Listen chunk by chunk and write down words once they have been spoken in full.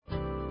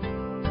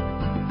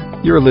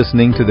You're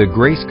listening to the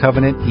Grace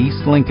Covenant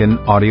East Lincoln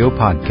audio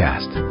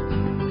podcast.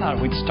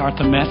 Thought we'd start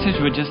the message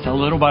with just a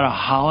little bit of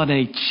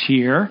holiday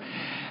cheer.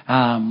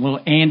 Little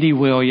Andy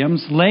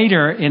Williams.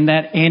 Later in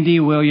that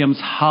Andy Williams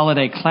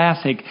holiday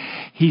classic,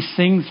 he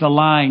sings the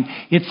line,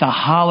 "It's a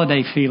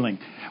holiday feeling."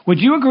 Would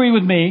you agree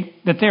with me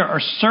that there are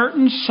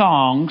certain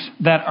songs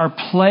that are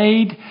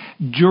played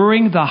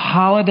during the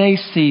holiday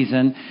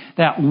season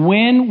that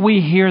when we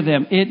hear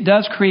them, it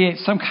does create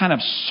some kind of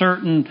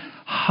certain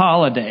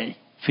holiday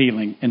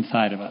feeling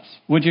inside of us?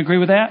 Would you agree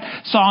with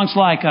that? Songs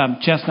like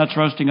Chestnuts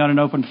Roasting on an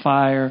Open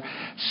Fire,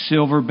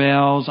 Silver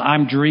Bells,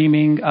 I'm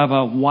Dreaming of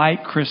a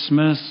White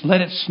Christmas, Let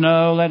It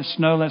Snow, Let It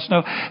Snow, Let It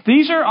Snow.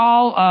 These are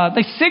all,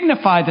 they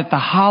signify that the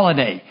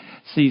holiday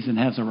season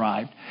has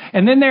arrived.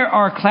 And then there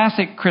are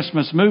classic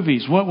Christmas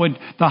movies. What would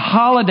the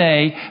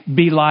holiday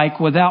be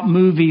like without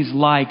movies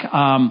like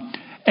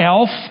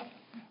Elf,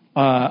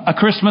 A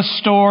Christmas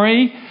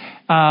Story,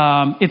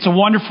 It's a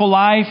Wonderful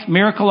Life,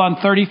 Miracle on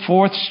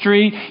 34th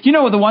Street. You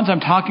know the ones I'm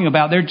talking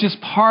about. They're just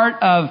part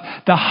of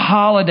the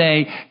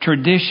holiday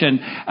tradition.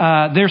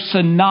 They're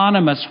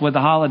synonymous with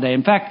the holiday.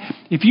 In fact,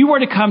 if you were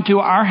to come to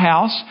our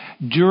house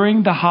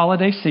during the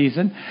holiday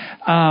season,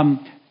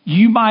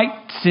 you might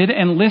sit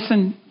and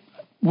listen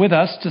with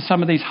us to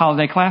some of these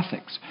holiday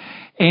classics.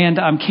 And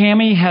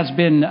Cammie has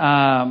been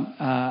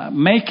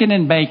making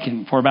and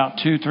baking for about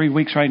 2-3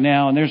 weeks right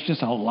now, and there's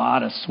just a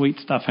lot of sweet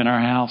stuff in our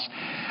house.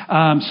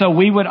 So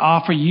we would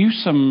offer you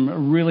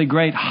some really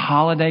great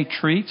holiday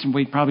treats, and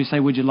we'd probably say,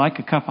 would you like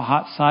a cup of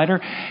hot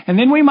cider? And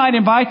then we might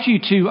invite you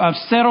to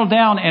settle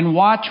down and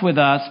watch with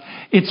us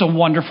It's a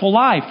Wonderful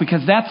Life,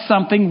 because that's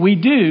something we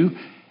do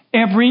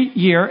every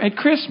year at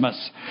Christmas.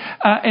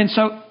 And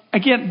so,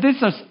 again,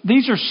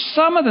 these are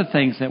some of the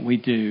things that we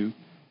do,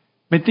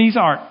 but these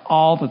aren't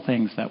all the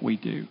things that we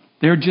do.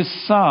 They're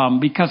just some,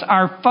 because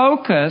our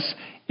focus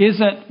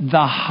isn't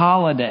the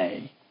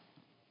holiday.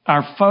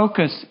 Our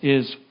focus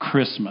is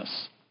Christmas.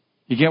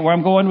 You get where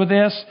I'm going with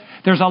this?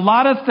 There's a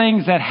lot of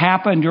things that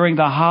happen during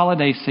the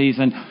holiday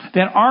season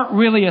that aren't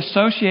really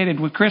associated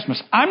with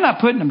Christmas. I'm not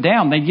putting them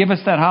down. They give us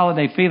that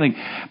holiday feeling.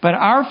 But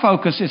our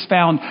focus is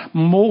found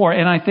more,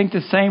 and I think the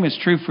same is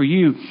true for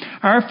you.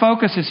 Our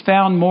focus is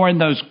found more in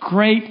those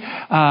great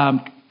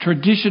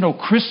traditional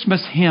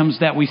Christmas hymns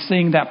that we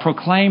sing that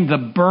proclaim the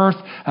birth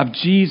of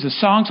Jesus.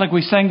 Songs like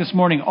we sang this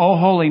morning, "O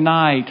Holy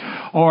Night,"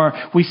 or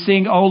we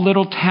sing, "O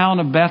Little Town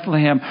of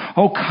Bethlehem,"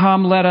 "O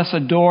Come Let Us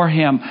Adore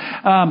Him,"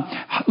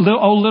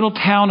 "O Little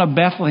Town of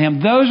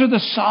Bethlehem." Those are the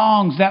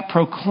songs that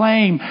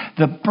proclaim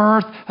the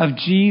birth of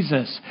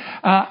Jesus.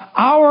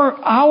 Our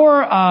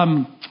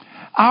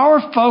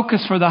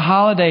focus for the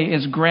holiday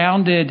is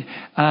grounded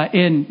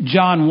in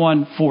John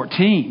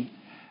 1:14.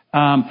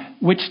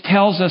 Which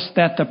tells us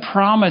that the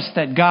promise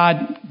that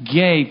God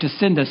gave to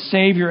send a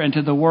Savior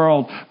into the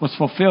world was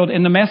fulfilled.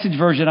 In the Message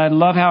version, I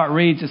love how it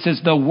reads. It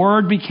says, "The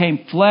Word became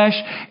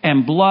flesh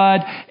and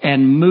blood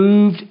and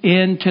moved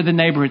into the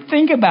neighborhood."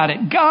 Think about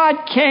it.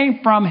 God came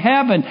from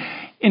heaven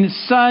in His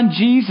Son,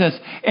 Jesus,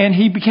 and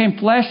He became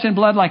flesh and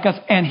blood like us,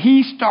 and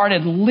He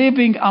started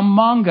living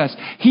among us.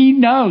 He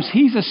knows.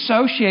 He's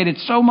associated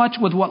so much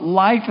with what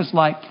life is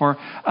like for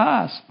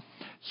us.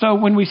 So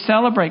when we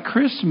celebrate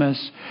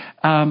Christmas,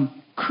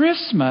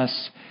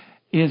 Christmas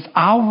is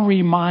our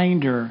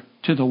reminder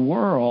to the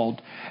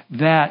world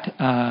that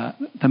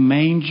the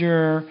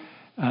manger,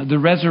 the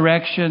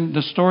resurrection,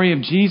 the story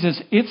of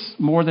Jesus, it's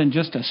more than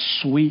just a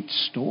sweet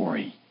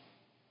story.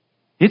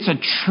 It's a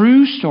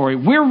true story.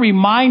 We're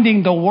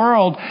reminding the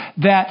world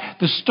that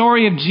the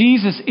story of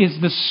Jesus is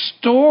the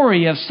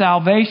story of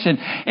salvation.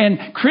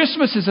 And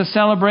Christmas is a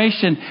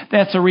celebration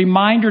that's a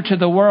reminder to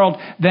the world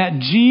that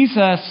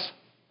Jesus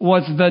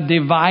was the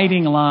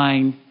dividing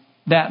line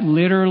that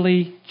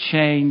literally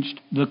changed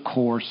the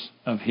course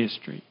of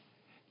history.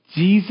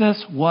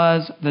 Jesus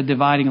was the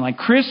dividing line.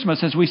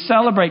 Christmas, as we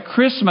celebrate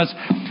Christmas,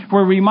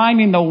 we're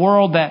reminding the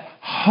world that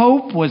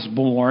hope was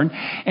born,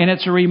 and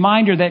it's a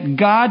reminder that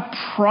God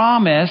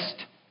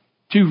promised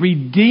to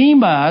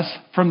redeem us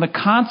from the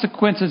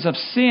consequences of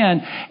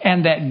sin,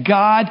 and that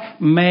God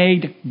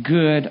made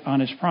good on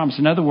His promise.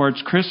 In other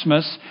words,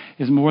 Christmas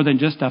is more than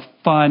just a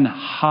fun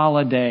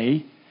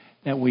holiday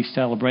that we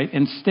celebrate.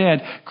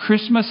 Instead,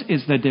 Christmas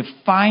is the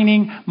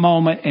defining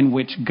moment in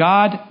which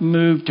God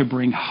moved to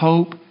bring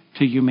hope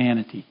to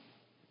humanity.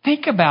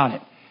 Think about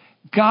it.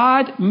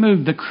 God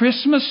moved. The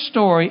Christmas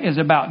story is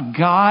about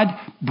God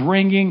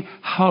bringing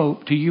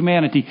hope to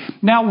humanity.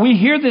 Now, we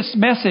hear this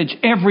message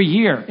every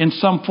year in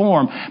some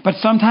form, but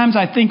sometimes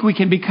I think we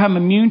can become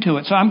immune to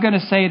it. So I'm going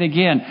to say it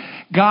again.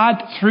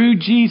 God, through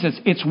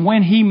Jesus, it's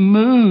when He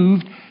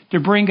moved to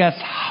bring us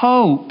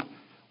hope.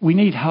 We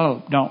need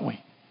hope, don't we?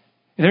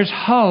 There's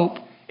hope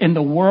in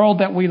the world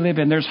that we live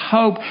in. There's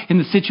hope in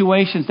the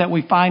situations that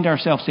we find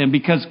ourselves in,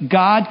 because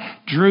God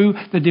drew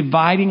the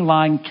dividing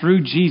line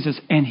through Jesus,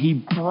 and He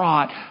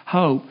brought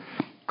hope.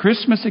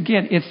 Christmas,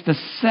 again, it's the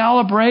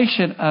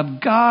celebration of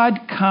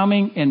God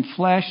coming in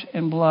flesh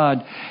and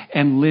blood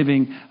and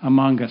living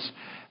among us.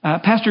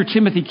 Pastor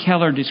Timothy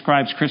Keller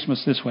describes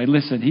Christmas this way.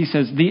 Listen, he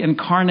says, the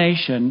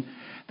incarnation,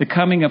 the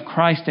coming of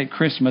Christ at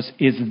Christmas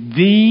is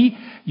the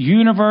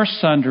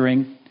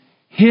universe-sundering,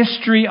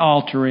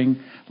 history-altering,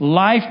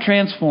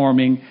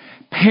 life-transforming,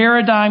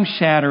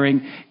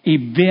 paradigm-shattering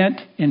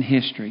event in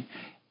history.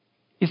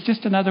 It's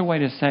just another way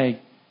to say,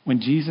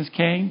 when Jesus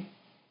came,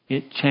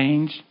 it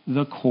changed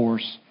the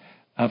course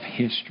of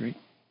history.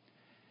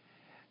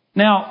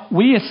 Now,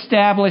 we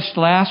established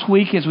last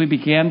week as we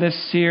began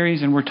this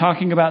series, and we're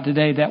talking about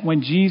today, that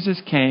when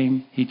Jesus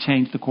came, He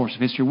changed the course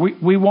of history.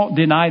 We won't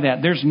deny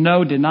that. There's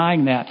no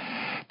denying that.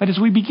 But as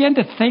we begin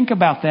to think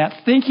about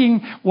that,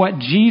 thinking what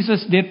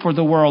Jesus did for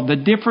the world, the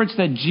difference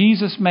that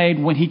Jesus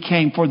made when He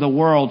came for the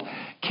world,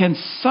 can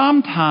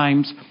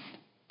sometimes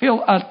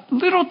feel a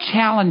little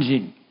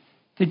challenging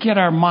to get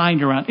our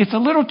mind around. It's a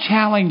little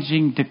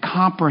challenging to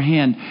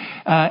comprehend.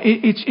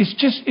 It's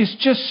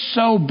just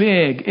so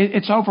big.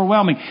 It's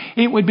overwhelming.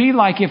 It would be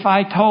like if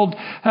I told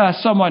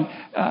someone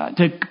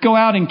to go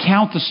out and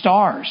count the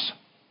stars.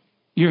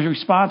 Your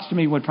response to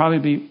me would probably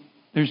be,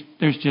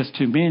 there's just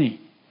too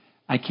many.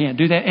 I can't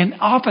do that. And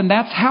often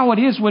that's how it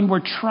is when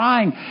we're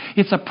trying.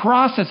 It's a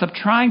process of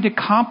trying to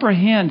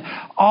comprehend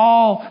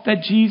all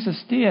that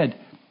Jesus did.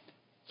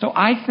 So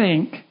I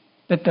think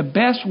that the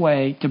best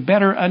way to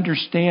better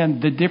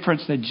understand the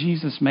difference that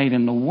Jesus made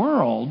in the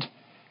world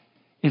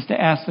is to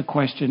ask the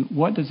question,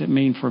 what does it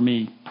mean for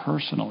me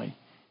personally?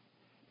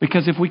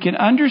 Because if we can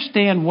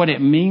understand what it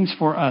means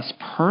for us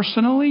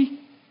personally,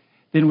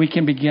 then we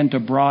can begin to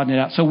broaden it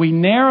out. So we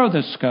narrow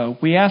the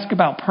scope. We ask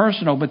about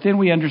personal, but then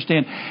we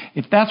understand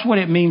if that's what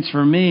it means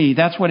for me,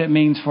 that's what it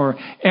means for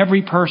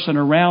every person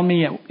around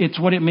me. It's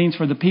what it means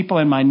for the people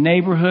in my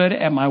neighborhood,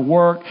 at my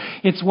work.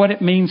 It's what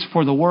it means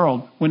for the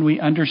world when we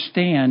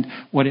understand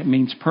what it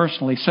means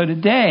personally. So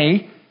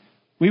today,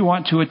 we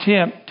want to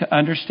attempt to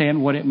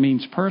understand what it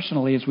means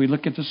personally as we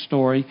look at the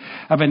story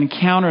of an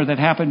encounter that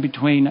happened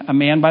between a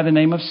man by the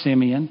name of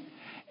Simeon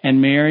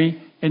and Mary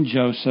and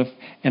Joseph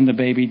and the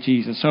baby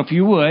Jesus. So if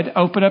you would,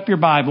 open up your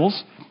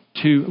Bibles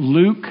to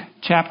Luke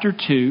chapter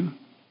 2.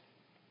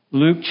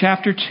 Luke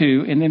chapter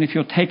 2, and then if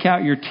you'll take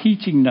out your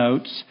teaching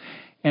notes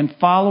and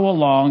follow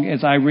along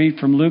as I read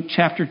from Luke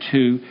chapter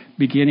 2,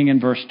 beginning in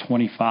verse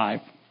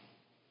 25.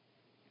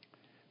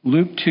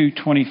 Luke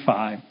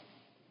 2:25.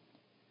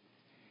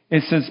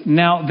 It says,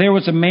 "Now there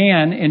was a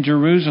man in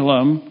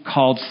Jerusalem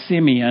called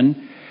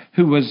Simeon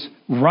who was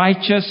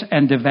righteous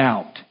and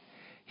devout.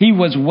 He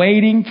was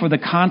waiting for the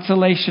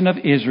consolation of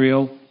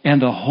Israel,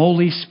 and the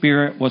Holy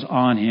Spirit was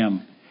on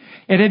him.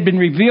 It had been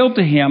revealed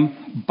to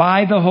him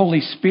by the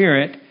Holy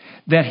Spirit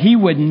that he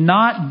would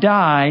not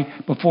die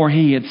before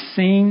he had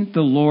seen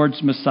the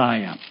Lord's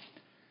Messiah.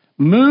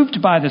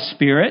 Moved by the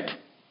Spirit,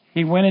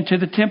 he went into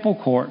the temple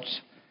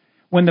courts.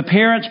 When the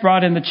parents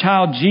brought in the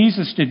child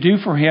Jesus to do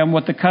for him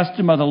what the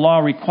custom of the law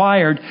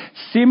required,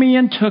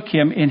 Simeon took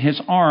him in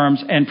his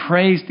arms and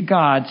praised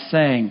God,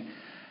 saying,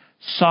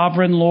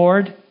 'Sovereign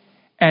Lord,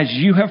 as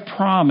you have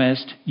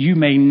promised, you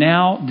may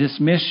now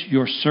dismiss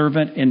your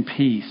servant in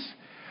peace.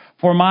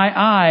 For my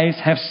eyes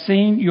have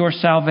seen your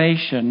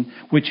salvation,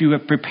 which you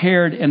have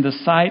prepared in the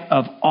sight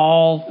of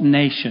all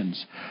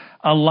nations,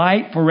 a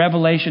light for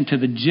revelation to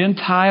the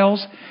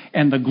Gentiles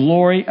and the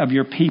glory of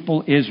your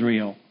people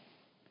Israel.'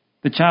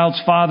 The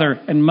child's father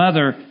and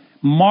mother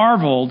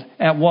marveled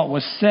at what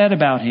was said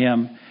about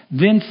him.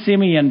 Then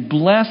Simeon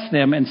blessed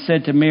them and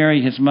said to Mary,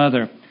 his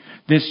mother,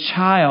 'This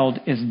child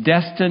is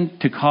destined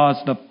to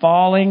cause the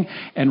falling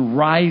and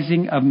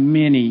rising of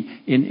many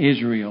in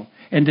Israel,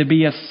 and to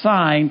be a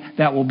sign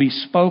that will be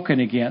spoken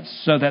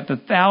against, so that the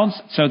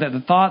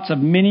thoughts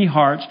of many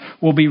hearts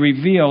will be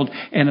revealed,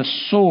 and a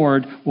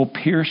sword will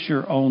pierce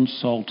your own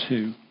soul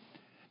too.'"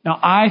 Now,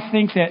 I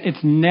think that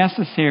it's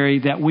necessary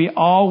that we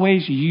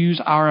always use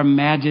our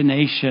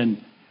imagination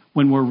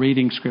when we're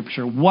reading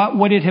Scripture. What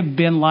would it have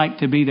been like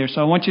to be there?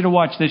 So I want you to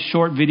watch this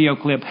short video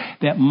clip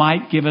that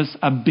might give us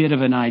a bit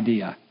of an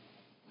idea.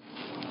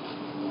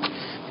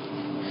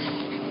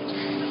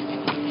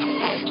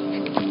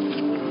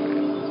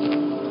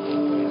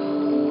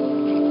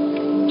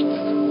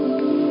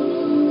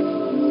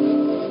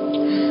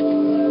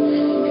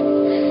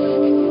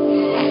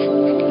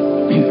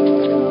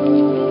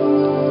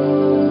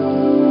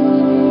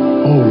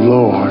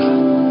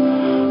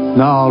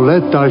 Now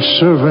let thy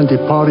servant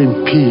depart in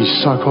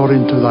peace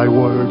according to thy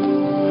word.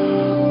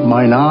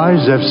 Mine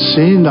eyes have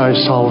seen thy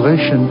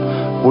salvation,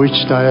 which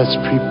thou hast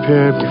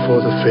prepared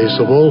before the face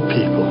of all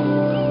people,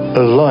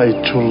 a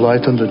light to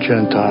lighten the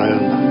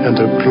Gentile, and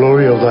the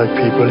glory of thy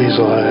people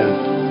Israel.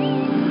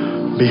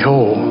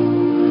 Behold,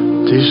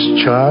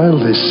 this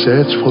child is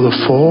set for the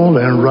fall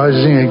and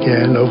rising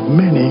again of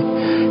many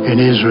in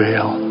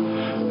Israel.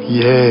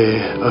 Yea,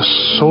 a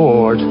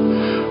sword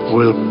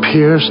will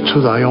pierce to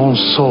thy own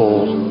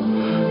soul,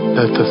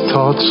 that the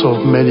thoughts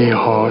of many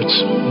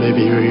hearts may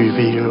be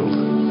revealed.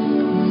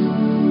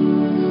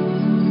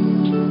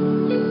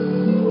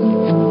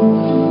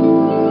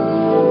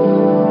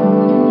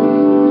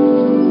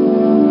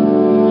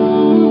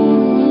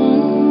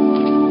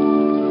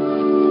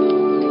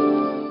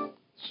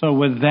 So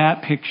with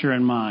that picture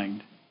in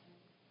mind,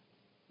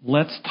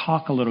 let's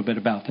talk a little bit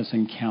about this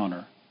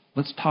encounter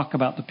let's talk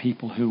about the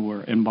people who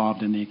were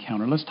involved in the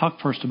encounter. Let's talk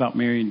first about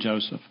Mary and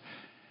Joseph.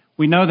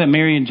 We know that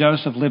Mary and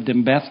Joseph lived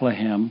in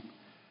Bethlehem.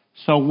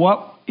 So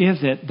what is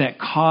it that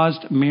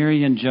caused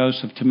Mary and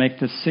Joseph to make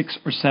the 6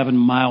 or 7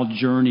 mile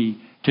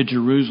journey to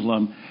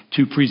Jerusalem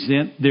to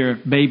present their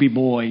baby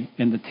boy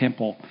in the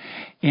temple?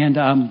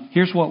 And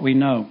here's what we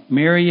know.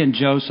 Mary and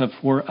Joseph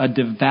were a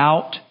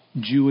devout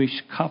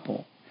Jewish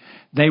couple.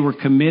 They were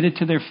committed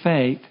to their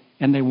faith,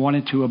 and they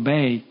wanted to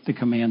obey the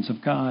commands of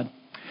God.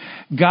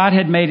 God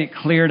had made it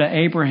clear to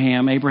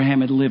Abraham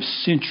had lived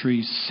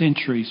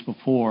centuries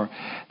before,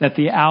 that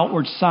the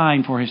outward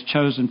sign for his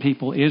chosen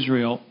people,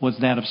 Israel, was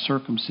that of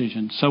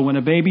circumcision. So when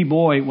a baby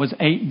boy was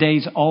 8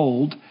 days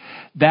old,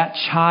 that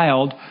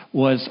child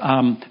was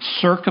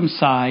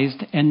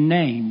circumcised and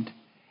named.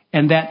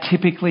 And that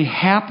typically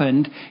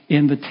happened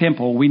in the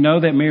temple. We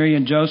know that Mary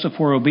and Joseph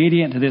were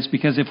obedient to this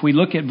because if we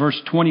look at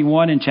verse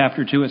 21 in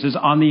chapter 2, it says,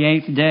 on the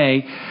 8th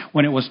day,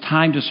 when it was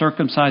time to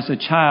circumcise the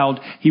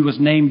child, he was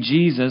named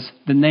Jesus,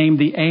 the name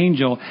the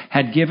angel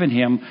had given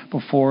him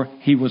before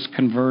he was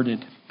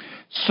converted.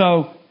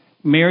 So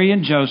Mary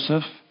and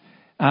Joseph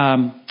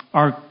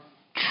are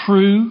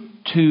true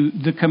to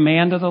the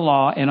command of the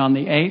law, and on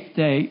the 8th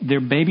day, their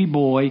baby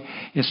boy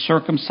is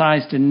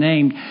circumcised and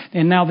named.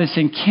 And now this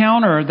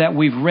encounter that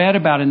we've read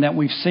about and that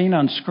we've seen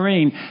on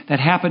screen that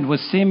happened with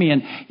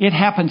Simeon, it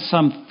happened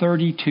some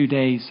 32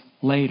 days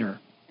later.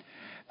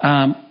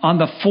 On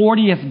the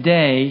 40th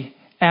day,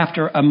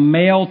 after a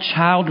male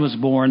child was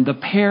born, the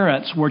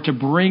parents were to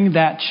bring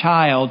that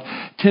child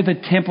to the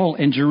temple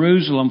in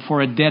Jerusalem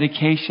for a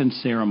dedication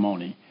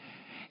ceremony.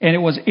 And it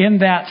was in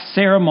that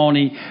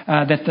ceremony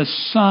that the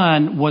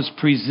son was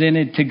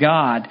presented to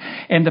God.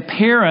 And the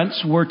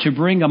parents were to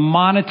bring a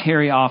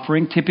monetary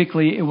offering.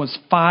 Typically, it was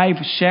 5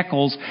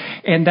 shekels.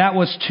 And that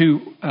was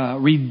to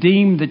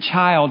redeem the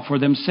child for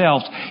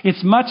themselves.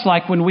 It's much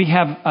like when we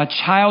have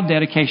child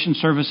dedication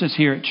services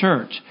here at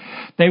church.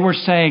 They were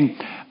saying,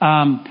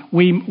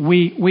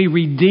 we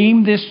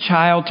redeem this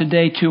child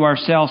today to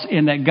ourselves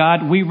in that,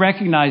 God, we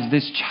recognize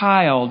this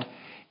child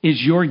is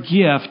your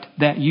gift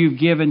that you've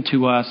given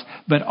to us,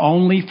 but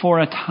only for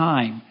a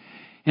time.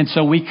 And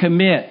so we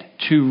commit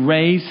to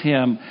raise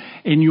him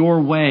in your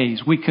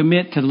ways. We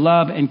commit to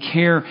love and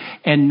care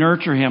and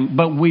nurture him,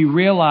 but we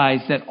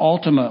realize that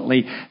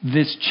ultimately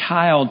this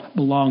child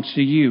belongs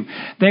to you.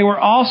 They were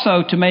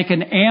also to make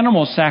an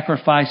animal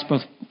sacrifice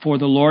for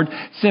the Lord.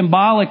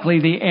 Symbolically,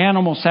 the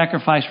animal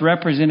sacrifice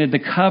represented the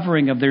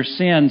covering of their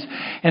sins.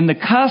 And the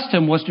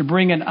custom was to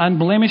bring an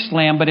unblemished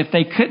lamb, but if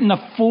they couldn't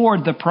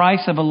afford the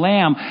price of a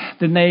lamb,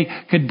 then they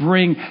could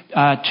bring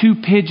 2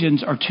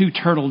 pigeons or 2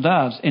 turtle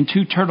doves. And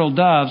 2 turtle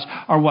doves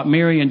are what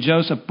Mary and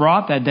Joseph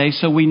brought that day.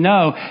 So we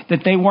know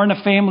that they weren't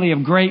a family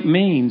of great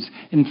means.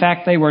 In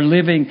fact, they were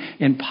living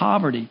in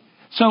poverty.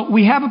 So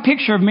we have a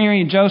picture of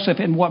Mary and Joseph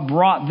and what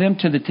brought them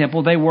to the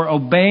temple. They were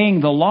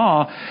obeying the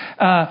law.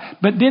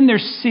 But then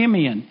there's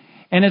Simeon.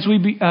 And as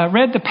we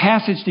read the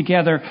passage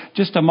together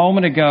just a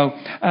moment ago,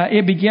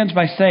 it begins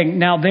by saying,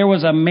 now there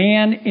was a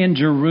man in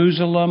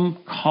Jerusalem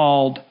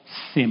called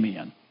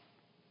Simeon.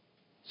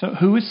 So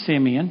who is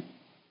Simeon?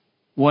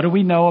 What do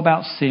we know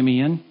about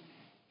Simeon?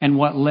 And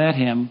what led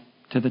him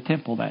to the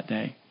temple that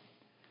day?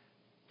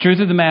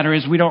 Truth of the matter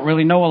is we don't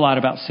really know a lot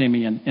about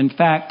Simeon. In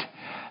fact,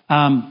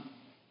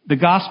 the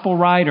gospel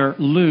writer,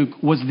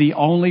 Luke, was the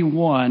only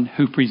one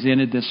who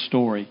presented this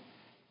story.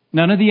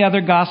 None of the other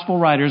gospel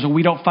writers, and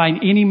we don't find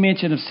any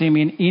mention of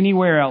Simeon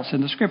anywhere else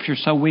in the scripture.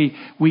 So we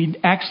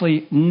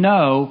actually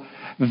know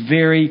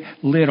very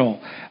little.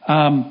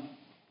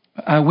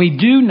 We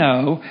do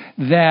know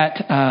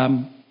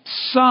that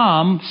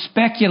some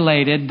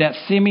speculated that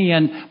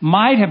Simeon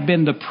might have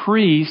been the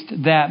priest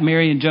that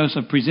Mary and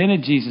Joseph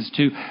presented Jesus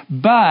to,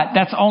 but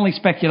that's only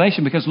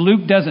speculation because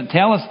Luke doesn't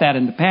tell us that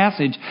in the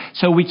passage,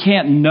 so we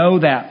can't know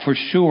that for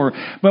sure.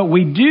 But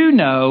we do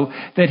know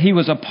that he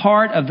was a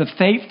part of the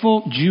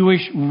faithful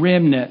Jewish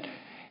remnant,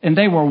 and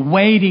they were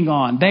waiting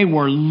on, they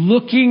were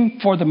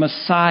looking for the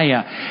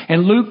Messiah.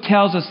 And Luke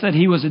tells us that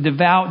he was a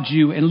devout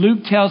Jew. And Luke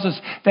tells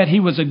us that he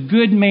was a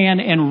good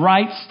man in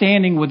right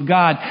standing with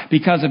God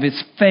because of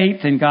his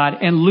faith in God.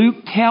 And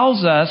Luke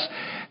tells us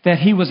that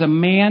he was a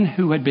man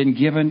who had been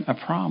given a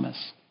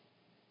promise.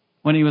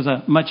 When he was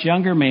a much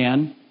younger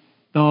man,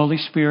 the Holy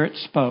Spirit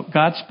spoke.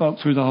 God spoke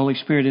through the Holy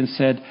Spirit and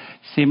said,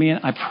 Simeon,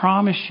 I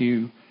promise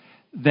you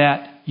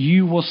that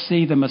you will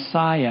see the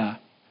Messiah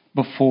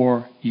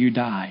before you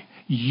die.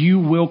 You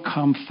will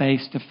come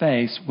face to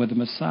face with the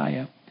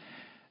Messiah.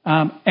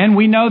 And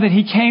we know that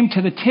he came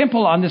to the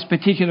temple on this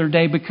particular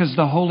day because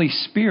the Holy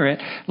Spirit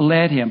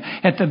led him.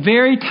 At the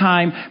very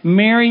time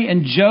Mary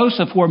and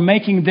Joseph were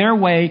making their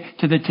way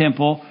to the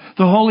temple,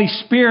 the Holy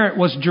Spirit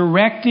was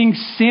directing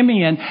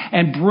Simeon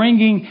and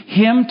bringing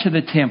him to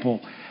the temple.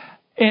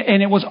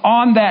 And it was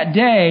on that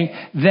day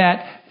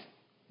that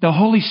the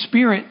Holy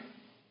Spirit,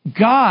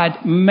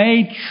 God,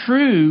 made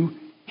true.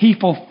 He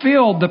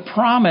fulfilled the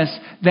promise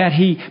that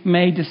he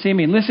made to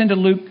Simeon. Listen to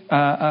Luke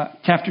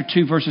chapter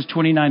 2, verses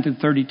 29 through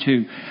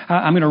 32.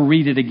 I'm going to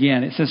read it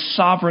again. It says,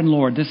 Sovereign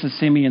Lord, this is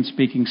Simeon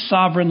speaking,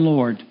 Sovereign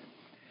Lord,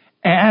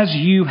 as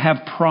you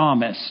have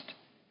promised,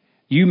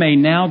 you may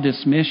now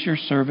dismiss your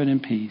servant in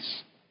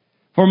peace.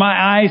 For my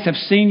eyes have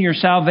seen your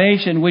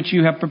salvation, which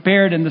you have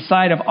prepared in the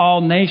sight of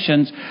all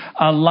nations,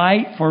 a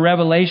light for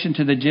revelation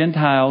to the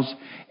Gentiles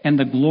and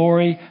the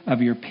glory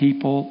of your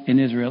people in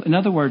Israel. In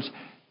other words,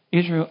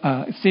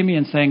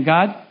 Simeon saying,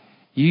 God,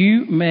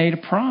 you made a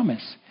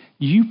promise.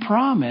 You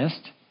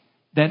promised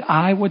that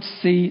I would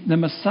see the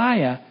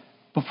Messiah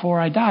before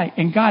I die.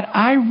 And God,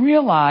 I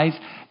realize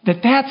that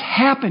that's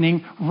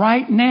happening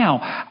right now.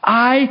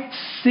 I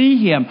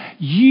see him.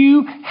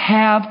 You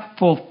have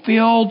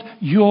fulfilled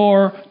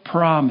your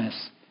promise.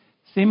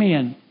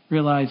 Simeon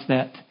realized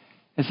that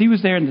as he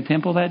was there in the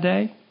temple that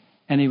day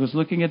and he was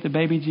looking at the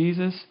baby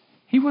Jesus,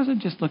 he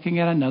wasn't just looking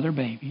at another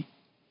baby.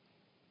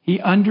 He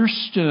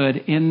understood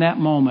in that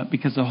moment,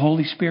 because the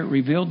Holy Spirit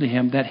revealed to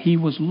him, that he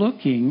was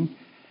looking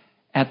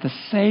at the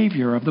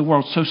Savior of the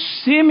world. So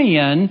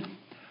Simeon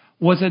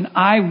was an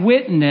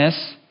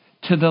eyewitness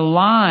to the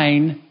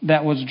line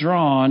that was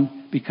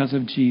drawn because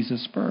of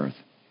Jesus' birth.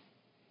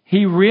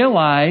 He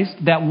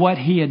realized that what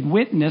he had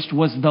witnessed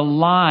was the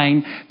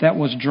line that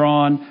was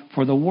drawn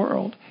for the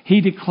world.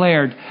 He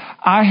declared,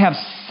 I have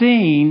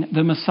seen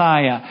the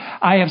Messiah.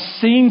 I have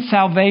seen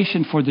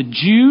salvation for the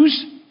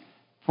Jews,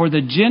 for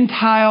the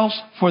Gentiles,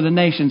 for the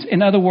nations.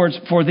 In other words,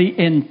 for the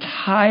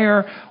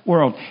entire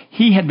world.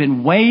 He had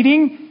been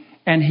waiting,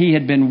 and he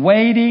had been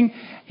waiting,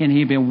 and he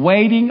had been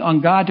waiting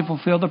on God to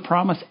fulfill the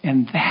promise.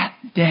 And that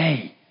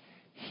day,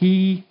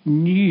 he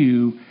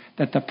knew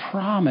that the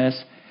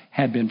promise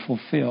had been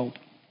fulfilled.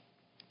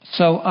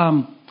 So,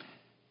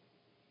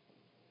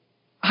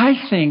 I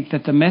think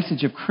that the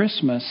message of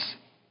Christmas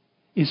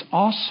is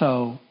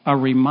also a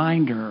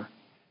reminder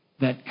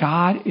that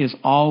God is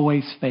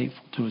always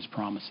faithful to his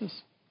promises.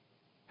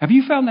 Have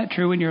you found that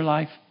true in your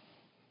life?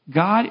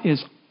 God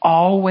is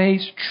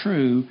always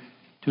true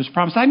to his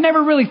promise. I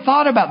never really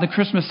thought about the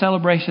Christmas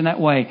celebration that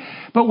way.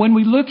 But when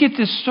we look at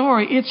this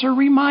story, it's a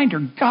reminder.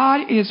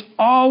 God is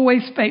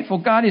always faithful.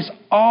 God is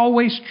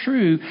always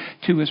true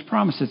to his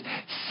promises.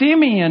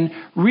 Simeon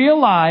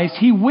realized,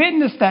 he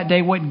witnessed that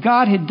day what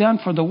God had done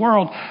for the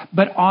world.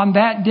 But on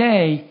that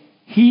day,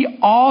 he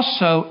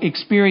also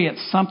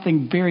experienced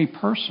something very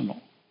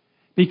personal,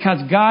 because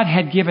God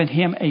had given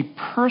him a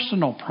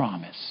personal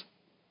promise.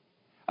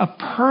 A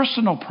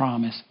personal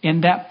promise.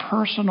 And that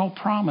personal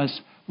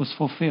promise was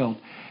fulfilled.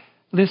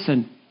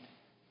 Listen,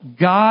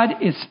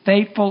 God is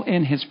faithful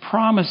in his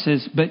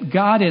promises, but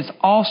God is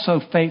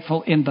also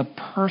faithful in the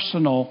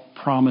personal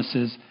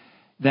promises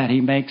that he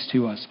makes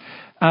to us.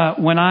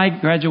 When I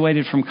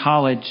graduated from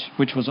college,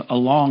 which was a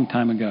long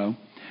time ago,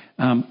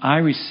 I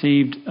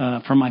received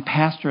from my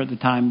pastor at the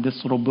time this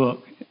little book.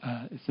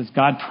 It says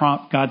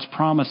God's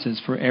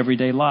Promises for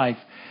Everyday Life.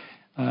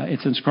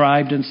 It's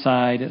inscribed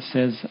inside. It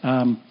says,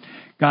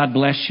 God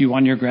bless you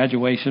on your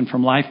graduation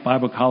from Life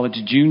Bible College,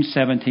 June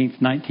 17th,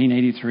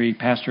 1983,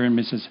 Pastor and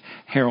Mrs.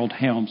 Harold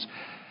Helms.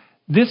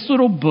 This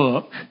little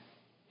book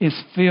is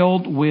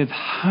filled with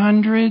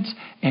hundreds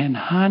and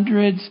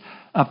hundreds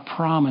of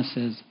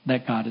promises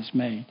that God has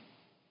made.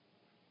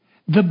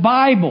 The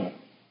Bible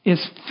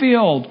is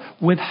filled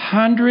with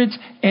hundreds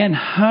and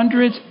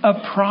hundreds of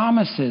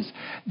promises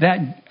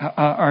that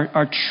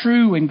are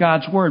true in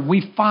God's Word.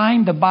 We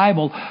find the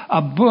Bible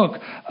a book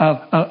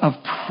of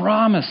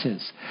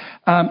promises.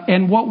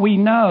 And what we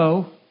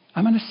know,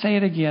 I'm going to say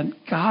it again,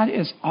 God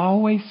is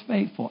always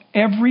faithful.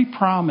 Every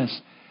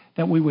promise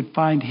that we would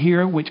find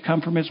here, which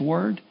come from his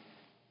Word,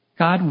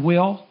 God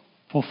will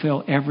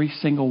fulfill every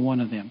single one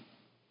of them.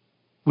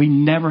 We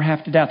never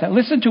have to doubt that.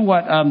 Listen to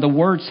what the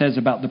Word says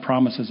about the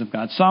promises of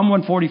God. Psalm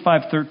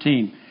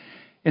 145:13.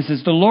 It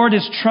says, the Lord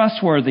is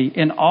trustworthy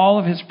in all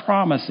of his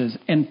promises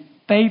and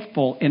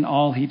faithful in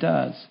all he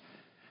does.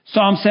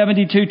 Psalm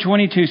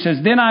 72:22 says,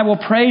 then I will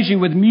praise you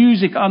with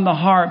music on the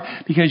harp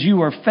because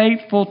you are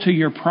faithful to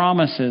your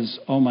promises,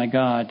 oh my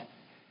God.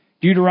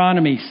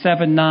 Deuteronomy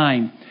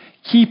 7:9.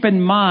 Keep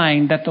in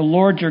mind that the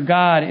Lord your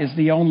God is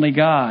the only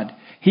God.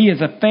 He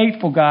is a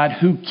faithful God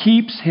who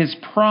keeps his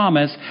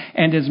promise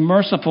and is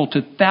merciful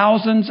to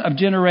thousands of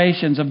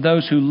generations of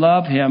those who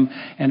love him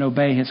and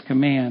obey his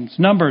commands.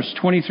 Numbers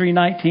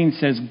 23:19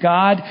 says,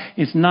 God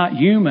is not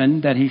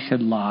human that he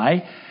should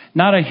lie,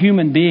 not a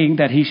human being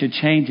that he should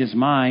change his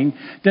mind.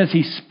 Does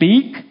he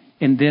speak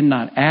and then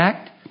not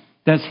act?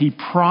 Does he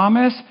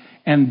promise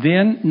and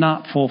then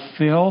not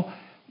fulfill?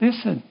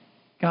 Listen,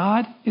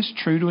 God is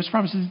true to his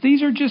promises.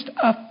 These are just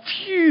a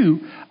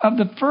few of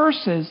the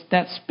verses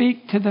that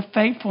speak to the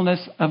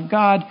faithfulness of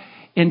God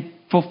in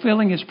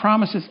fulfilling his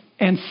promises.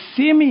 And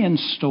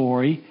Simeon's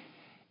story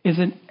is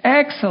an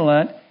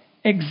excellent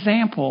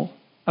example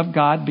of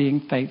God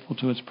being faithful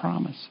to his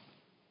promise.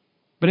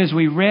 But as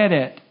we read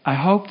it, I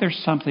hope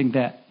there's something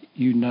that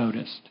you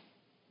noticed.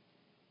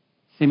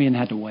 Simeon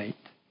had to wait.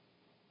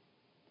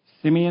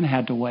 Simeon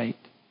had to wait.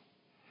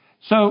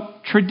 So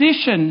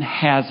tradition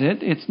has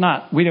it,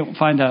 we don't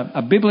find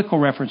a biblical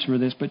reference for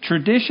this, but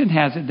tradition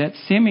has it that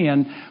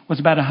Simeon was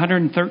about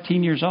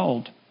 113 years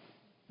old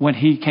when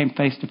he came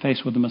face to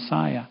face with the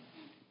Messiah.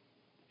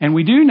 And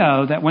we do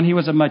know that when he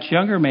was a much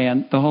younger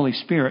man, the Holy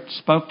Spirit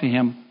spoke to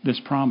him this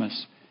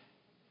promise.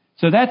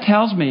 So that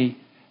tells me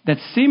that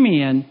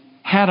Simeon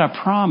had a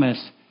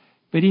promise,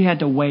 but he had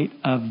to wait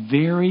a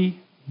very,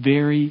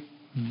 very,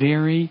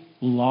 very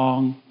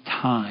long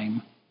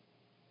time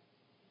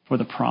for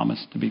the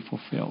promise to be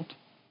fulfilled.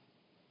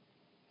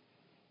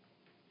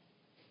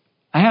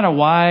 I had a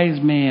wise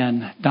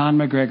man, Don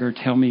McGregor,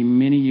 tell me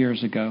many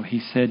years ago,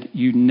 he said,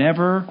 you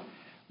never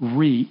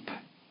reap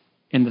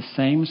in the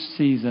same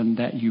season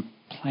that you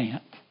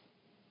plant.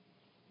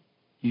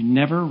 You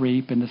never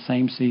reap in the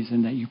same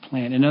season that you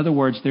plant. In other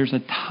words, there's a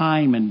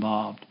time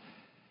involved.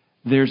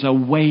 There's a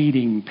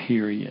waiting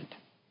period.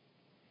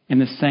 And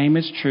the same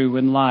is true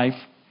in life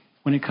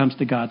when it comes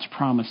to God's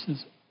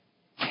promises.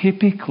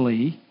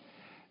 Typically,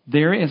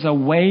 there is a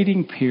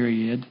waiting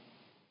period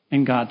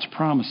in God's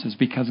promises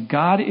because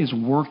God is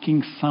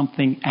working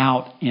something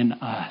out in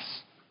us.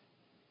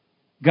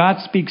 God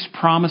speaks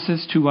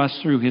promises to us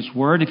through His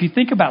Word. If you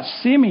think about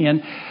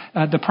Simeon,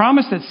 the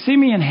promise that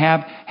Simeon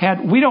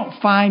had, we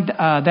don't find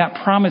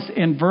that promise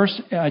in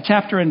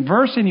chapter and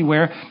verse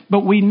anywhere,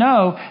 but we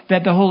know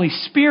that the Holy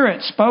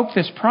Spirit spoke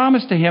this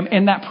promise to him,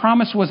 and that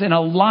promise was in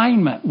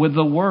alignment with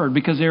the Word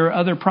because there are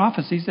other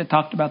prophecies that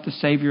talked about the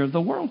Savior of the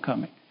world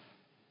coming.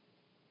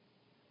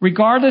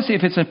 Regardless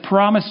if it's a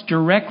promise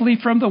directly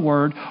from the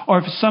Word or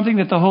if it's something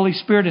that the Holy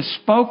Spirit has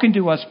spoken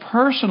to us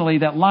personally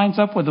that lines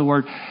up with the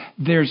Word,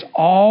 there's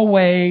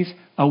always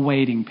a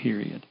waiting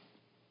period.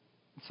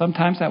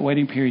 Sometimes that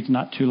waiting period is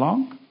not too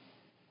long,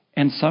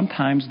 and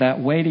sometimes that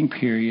waiting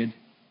period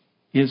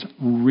is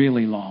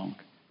really long.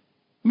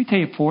 Let me tell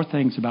you 4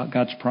 things about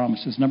God's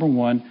promises. Number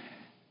 1,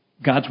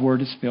 God's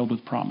Word is filled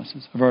with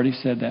promises. I've already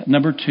said that.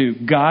 Number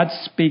 2, God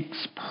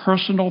speaks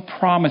personal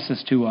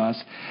promises to us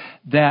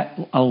that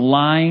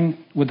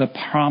align with the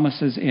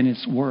promises in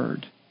His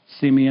Word.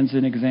 Simeon's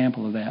an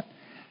example of that.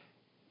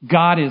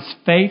 God is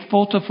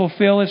faithful to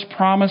fulfill His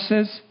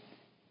promises.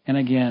 And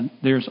again,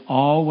 there's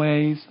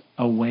always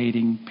a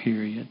waiting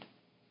period.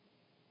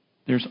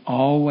 There's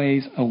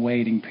always a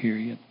waiting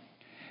period.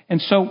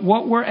 And so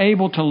what we're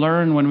able to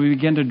learn when we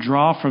begin to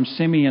draw from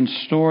Simeon's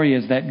story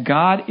is that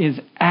God is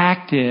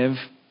active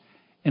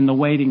in the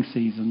waiting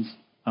seasons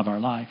of our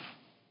life.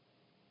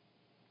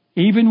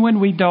 Even when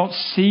we don't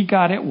see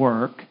God at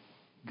work,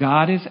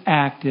 God is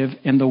active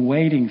in the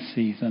waiting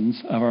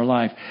seasons of our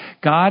life.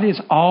 God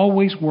is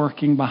always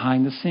working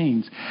behind the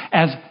scenes.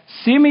 As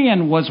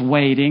Simeon was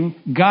waiting,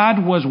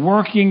 God was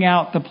working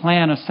out the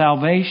plan of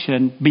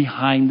salvation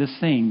behind the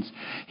scenes.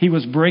 He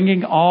was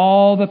bringing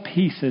all the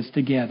pieces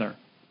together.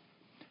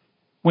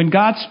 When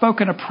God's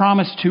spoken a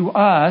promise to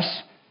us,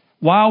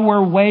 while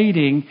we're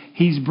waiting,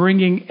 He's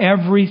bringing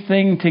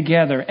everything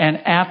together and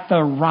at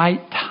the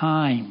right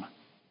time.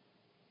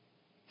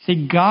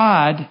 See,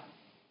 God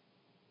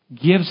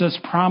gives us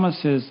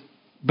promises,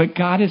 but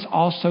God is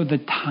also the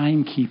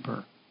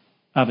timekeeper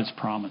of His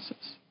promises.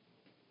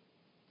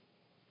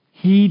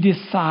 He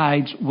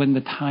decides when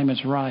the time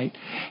is right.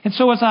 And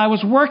so as I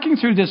was working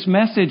through this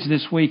message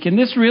this week, and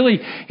this really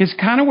is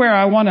kind of where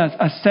I want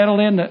to settle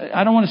in.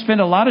 I don't want to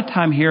spend a lot of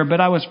time here, but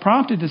I was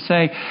prompted to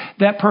say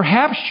that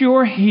perhaps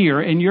you're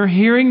here and you're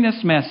hearing this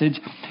message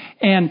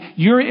and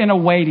you're in a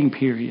waiting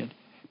period.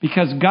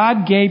 Because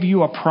God gave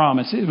you a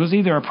promise. It was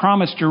either a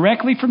promise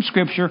directly from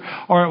Scripture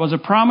or it was a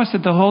promise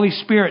that the Holy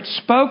Spirit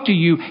spoke to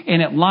you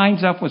and it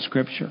lines up with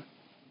Scripture.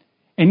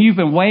 And you've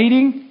been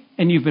waiting,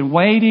 and you've been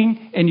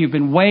waiting, and you've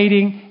been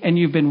waiting, and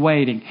you've been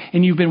waiting.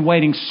 And you've been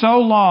waiting so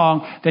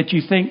long that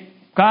you think,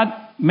 God,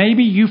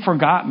 maybe you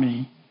forgot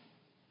me.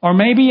 Or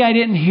maybe I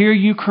didn't hear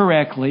you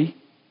correctly.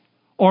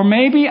 Or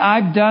maybe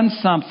I've done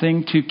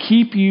something to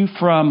keep you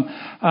from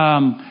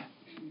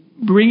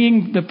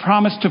bringing the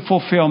promise to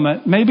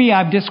fulfillment. Maybe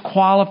I've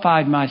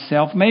disqualified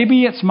myself.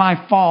 Maybe it's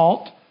my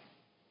fault.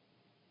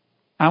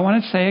 I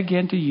want to say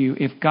again to you,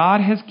 if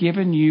God has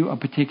given you a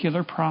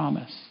particular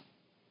promise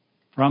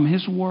from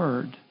His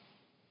Word,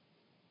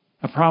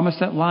 a promise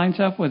that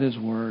lines up with His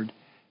Word,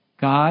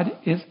 God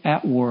is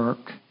at work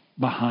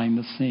behind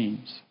the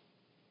scenes.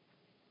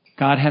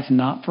 God has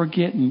not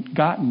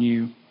forgotten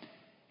you.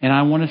 And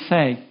I want to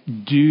say,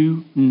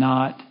 do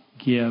not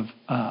give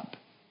up.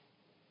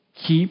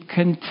 Keep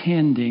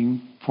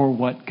contending for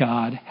what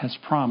God has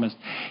promised.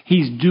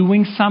 He's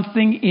doing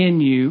something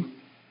in you.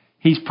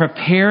 He's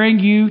preparing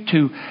you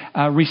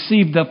to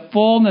receive the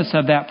fullness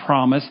of that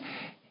promise.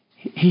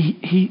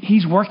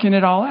 He's working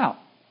it all out.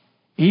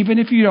 Even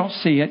if you don't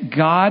see it,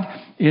 God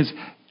is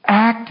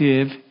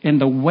active in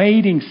the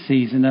waiting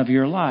season of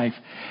your life.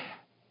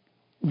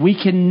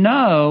 We can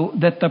know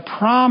that the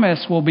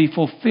promise will be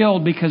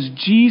fulfilled because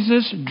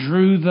Jesus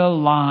drew the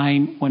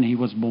line when He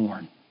was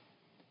born.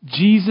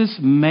 Jesus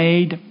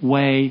made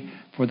way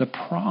for the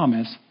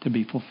promise to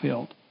be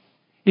fulfilled.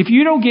 If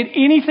you don't get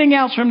anything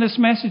else from this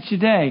message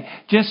today,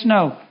 just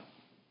know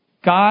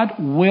God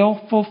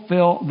will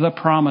fulfill the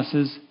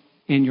promises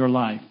in your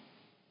life.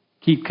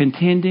 Keep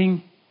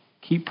contending,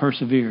 keep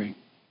persevering.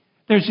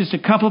 There's just a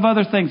couple of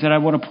other things that I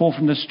want to pull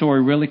from this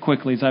story really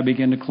quickly as I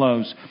begin to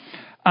close.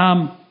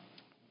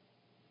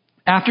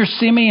 After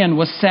Simeon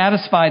was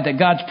satisfied that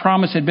God's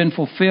promise had been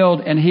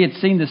fulfilled and he had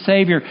seen the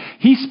Savior,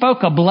 he spoke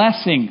a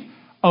blessing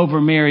over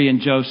Mary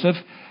and Joseph.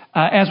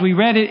 As we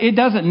read it, it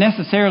doesn't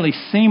necessarily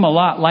seem a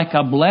lot like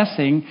a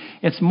blessing.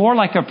 It's more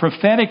like a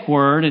prophetic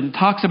word, and it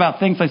talks about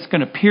things like it's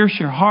going to pierce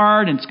your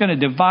heart and it's going to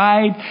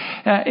divide.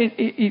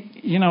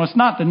 It's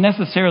not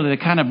necessarily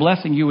the kind of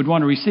blessing you would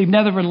want to receive.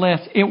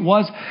 Nevertheless, it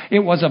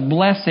was a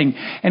blessing.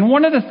 And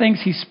one of the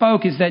things he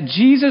spoke is that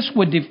Jesus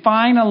would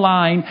define a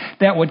line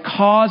that would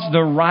cause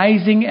the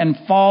rising and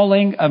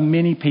falling of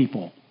many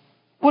people.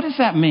 What does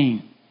that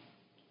mean?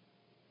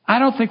 I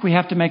don't think we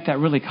have to make that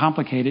really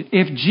complicated.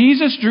 If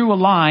Jesus drew a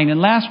line,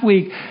 and last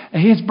week,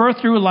 his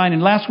birth drew a line,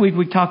 and last week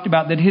we talked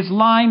about that his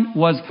line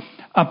was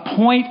a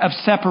point of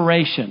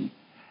separation,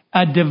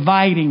 a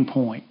dividing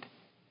point.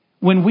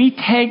 When we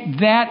take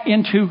that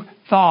into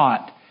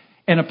thought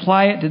and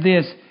apply it to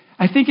this,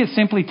 I think it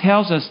simply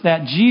tells us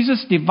that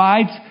Jesus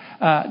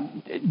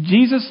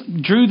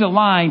drew the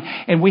line,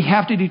 and we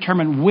have to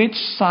determine which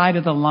side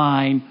of the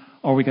line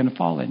are we going to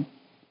fall in.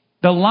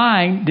 The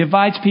line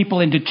divides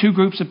people into two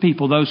groups of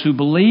people, those who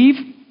believe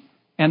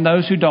and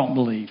those who don't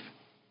believe.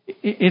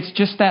 It's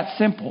just that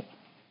simple.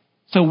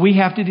 So we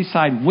have to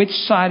decide which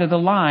side of the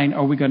line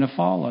are we going to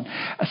fall on.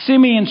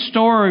 Simeon's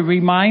story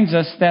reminds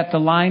us that the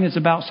line is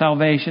about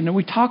salvation. And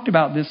we talked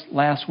about this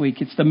last week.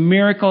 It's the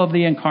miracle of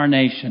the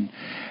incarnation.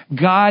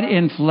 God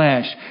in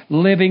flesh,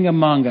 living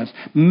among us,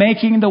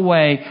 making the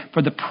way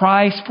for the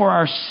price for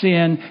our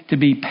sin to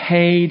be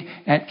paid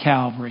at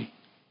Calvary.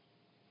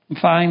 And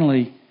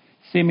finally,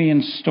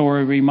 Simeon's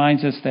story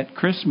reminds us that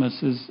Christmas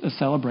is a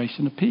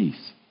celebration of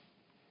peace.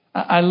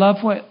 I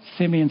love what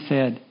Simeon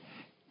said.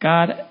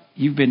 God,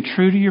 you've been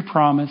true to your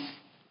promise.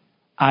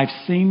 I've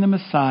seen the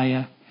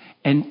Messiah.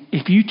 And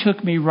if you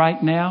took me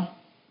right now,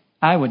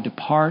 I would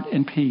depart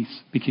in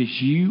peace because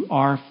you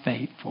are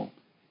faithful.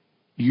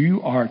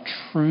 You are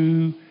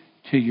true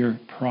to your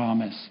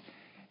promise.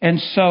 And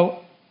so,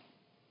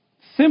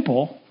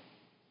 simple,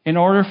 in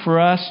order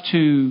for us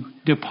to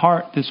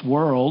depart this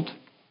world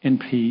in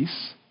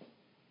peace,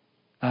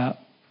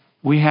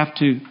 we have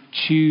to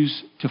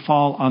choose to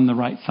fall on the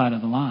right side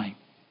of the line.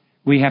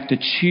 We have to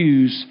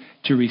choose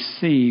to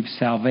receive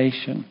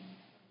salvation.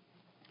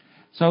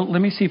 So let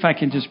me see if I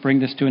can just bring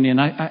this to an end.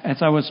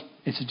 As I was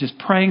just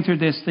praying through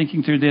this,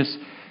 thinking through this,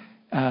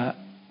 I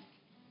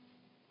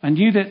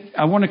knew that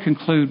I want to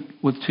conclude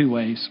with two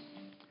ways.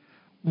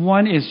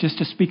 One is just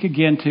to speak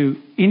again to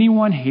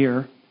anyone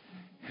here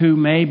who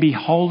may be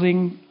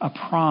holding a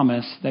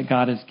promise that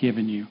God has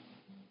given you.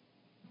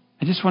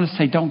 I just want to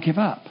say, don't give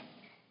up.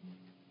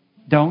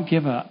 Don't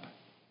give up.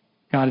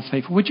 God is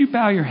faithful. Would you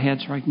bow your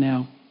heads right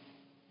now?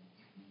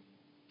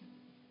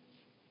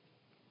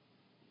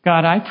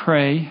 God, I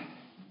pray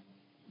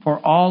for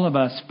all of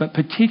us, but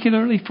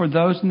particularly for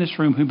those in this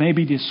room who may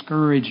be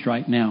discouraged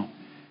right now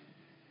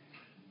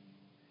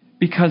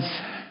because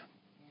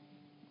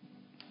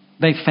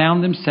they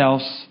found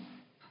themselves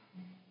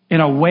in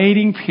a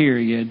waiting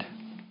period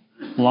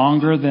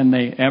longer than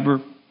they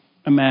ever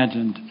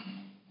imagined,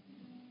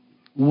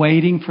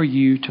 waiting for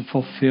you to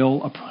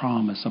fulfill a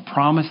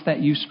promise that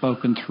you've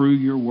spoken through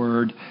your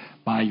word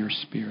by your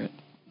Spirit.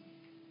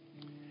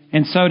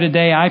 And so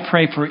today I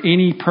pray for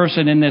any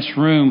person in this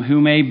room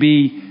who may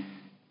be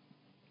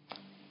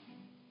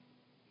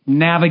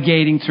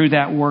navigating through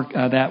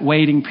that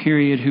waiting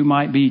period, who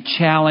might be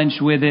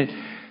challenged with it,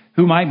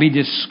 who might be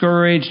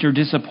discouraged or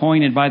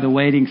disappointed by the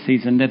waiting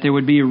season, that there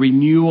would be a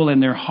renewal in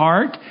their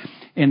heart,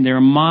 in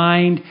their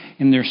mind,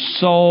 in their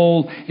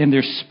soul, in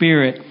their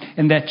spirit,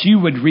 and that you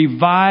would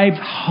revive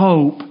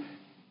hope,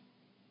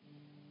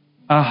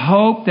 a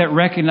hope that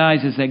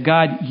recognizes that,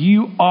 God,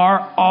 you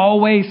are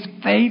always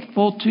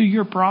faithful to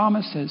your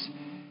promises,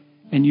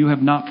 and you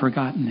have not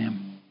forgotten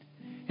them.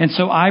 And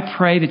so I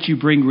pray that you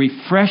bring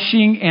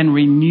refreshing and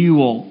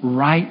renewal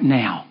right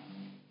now.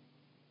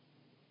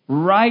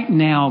 Right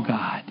now,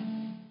 God.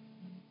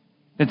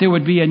 That there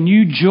would be a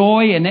new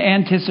joy and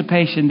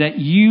anticipation that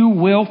you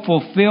will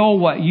fulfill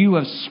what you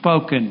have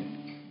spoken.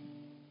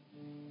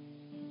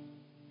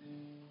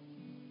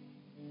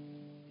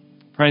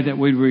 Pray that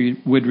we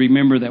would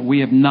remember that we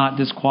have not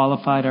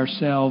disqualified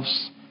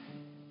ourselves,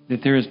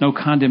 that there is no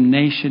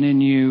condemnation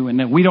in you, and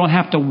that we don't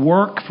have to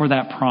work for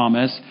that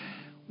promise.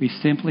 We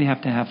simply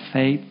have to have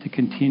faith to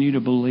continue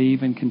to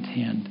believe and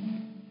contend.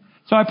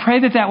 So I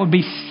pray that would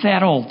be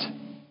settled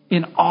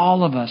in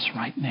all of us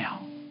right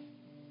now.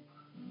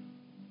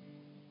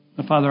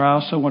 But Father, I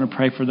also want to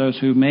pray for those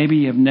who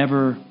maybe have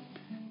never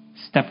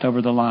stepped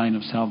over the line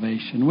of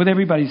salvation. With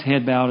everybody's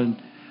head bowed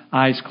and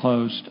eyes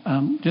closed,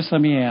 just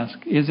let me ask,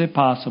 is it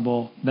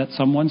possible that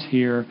someone's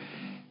here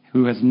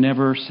who has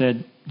never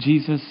said,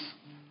 Jesus,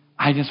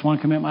 I just want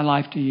to commit my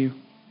life to you.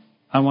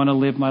 I want to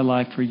live my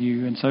life for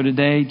you. And so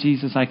today,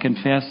 Jesus, I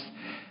confess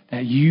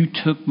that you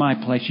took my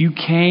place. You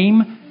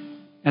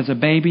came as a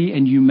baby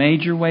and you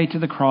made your way to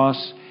the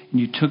cross and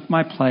you took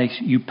my place.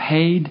 You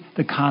paid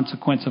the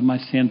consequence of my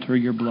sin through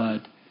your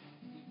blood.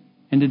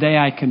 And today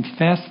I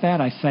confess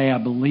that. I say I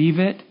believe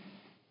it.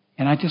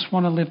 And I just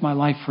want to live my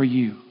life for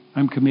you.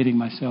 I'm committing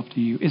myself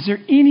to you. Is there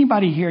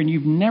anybody here and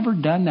you've never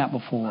done that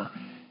before?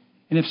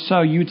 And if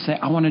so, you'd say,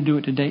 I want to do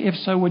it today. If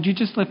so, would you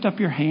just lift up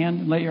your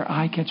hand and let your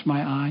eye catch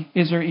my eye?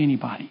 Is there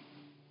anybody?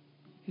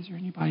 Is there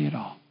anybody at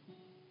all?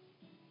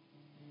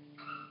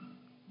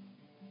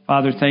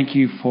 Father, thank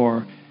you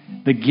for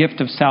the gift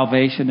of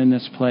salvation in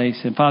this place.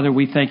 And Father,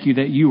 we thank you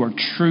that you are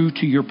true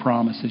to your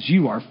promises.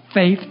 You are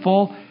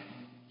faithful.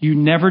 You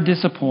never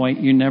disappoint.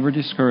 You never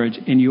discourage.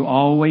 And you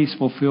always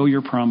fulfill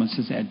your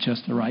promises at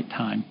just the right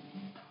time.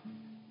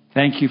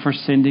 Thank you for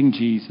sending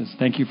Jesus.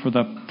 Thank you for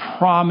the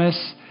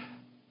promise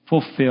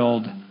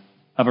fulfilled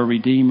of a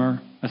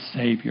Redeemer, a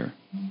Savior.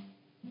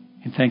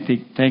 And thank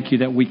you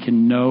that we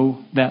can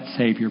know that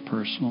Savior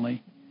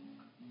personally.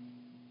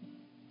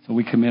 So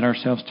we commit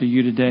ourselves to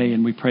you today,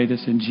 and we pray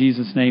this in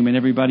Jesus' name. And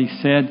everybody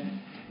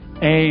said,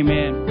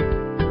 amen.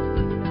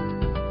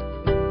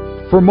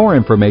 For more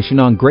information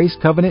on Grace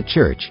Covenant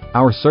Church,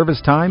 our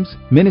service times,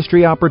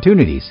 ministry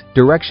opportunities,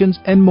 directions,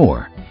 and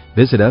more,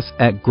 visit us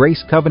at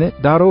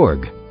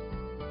gracecovenant.org.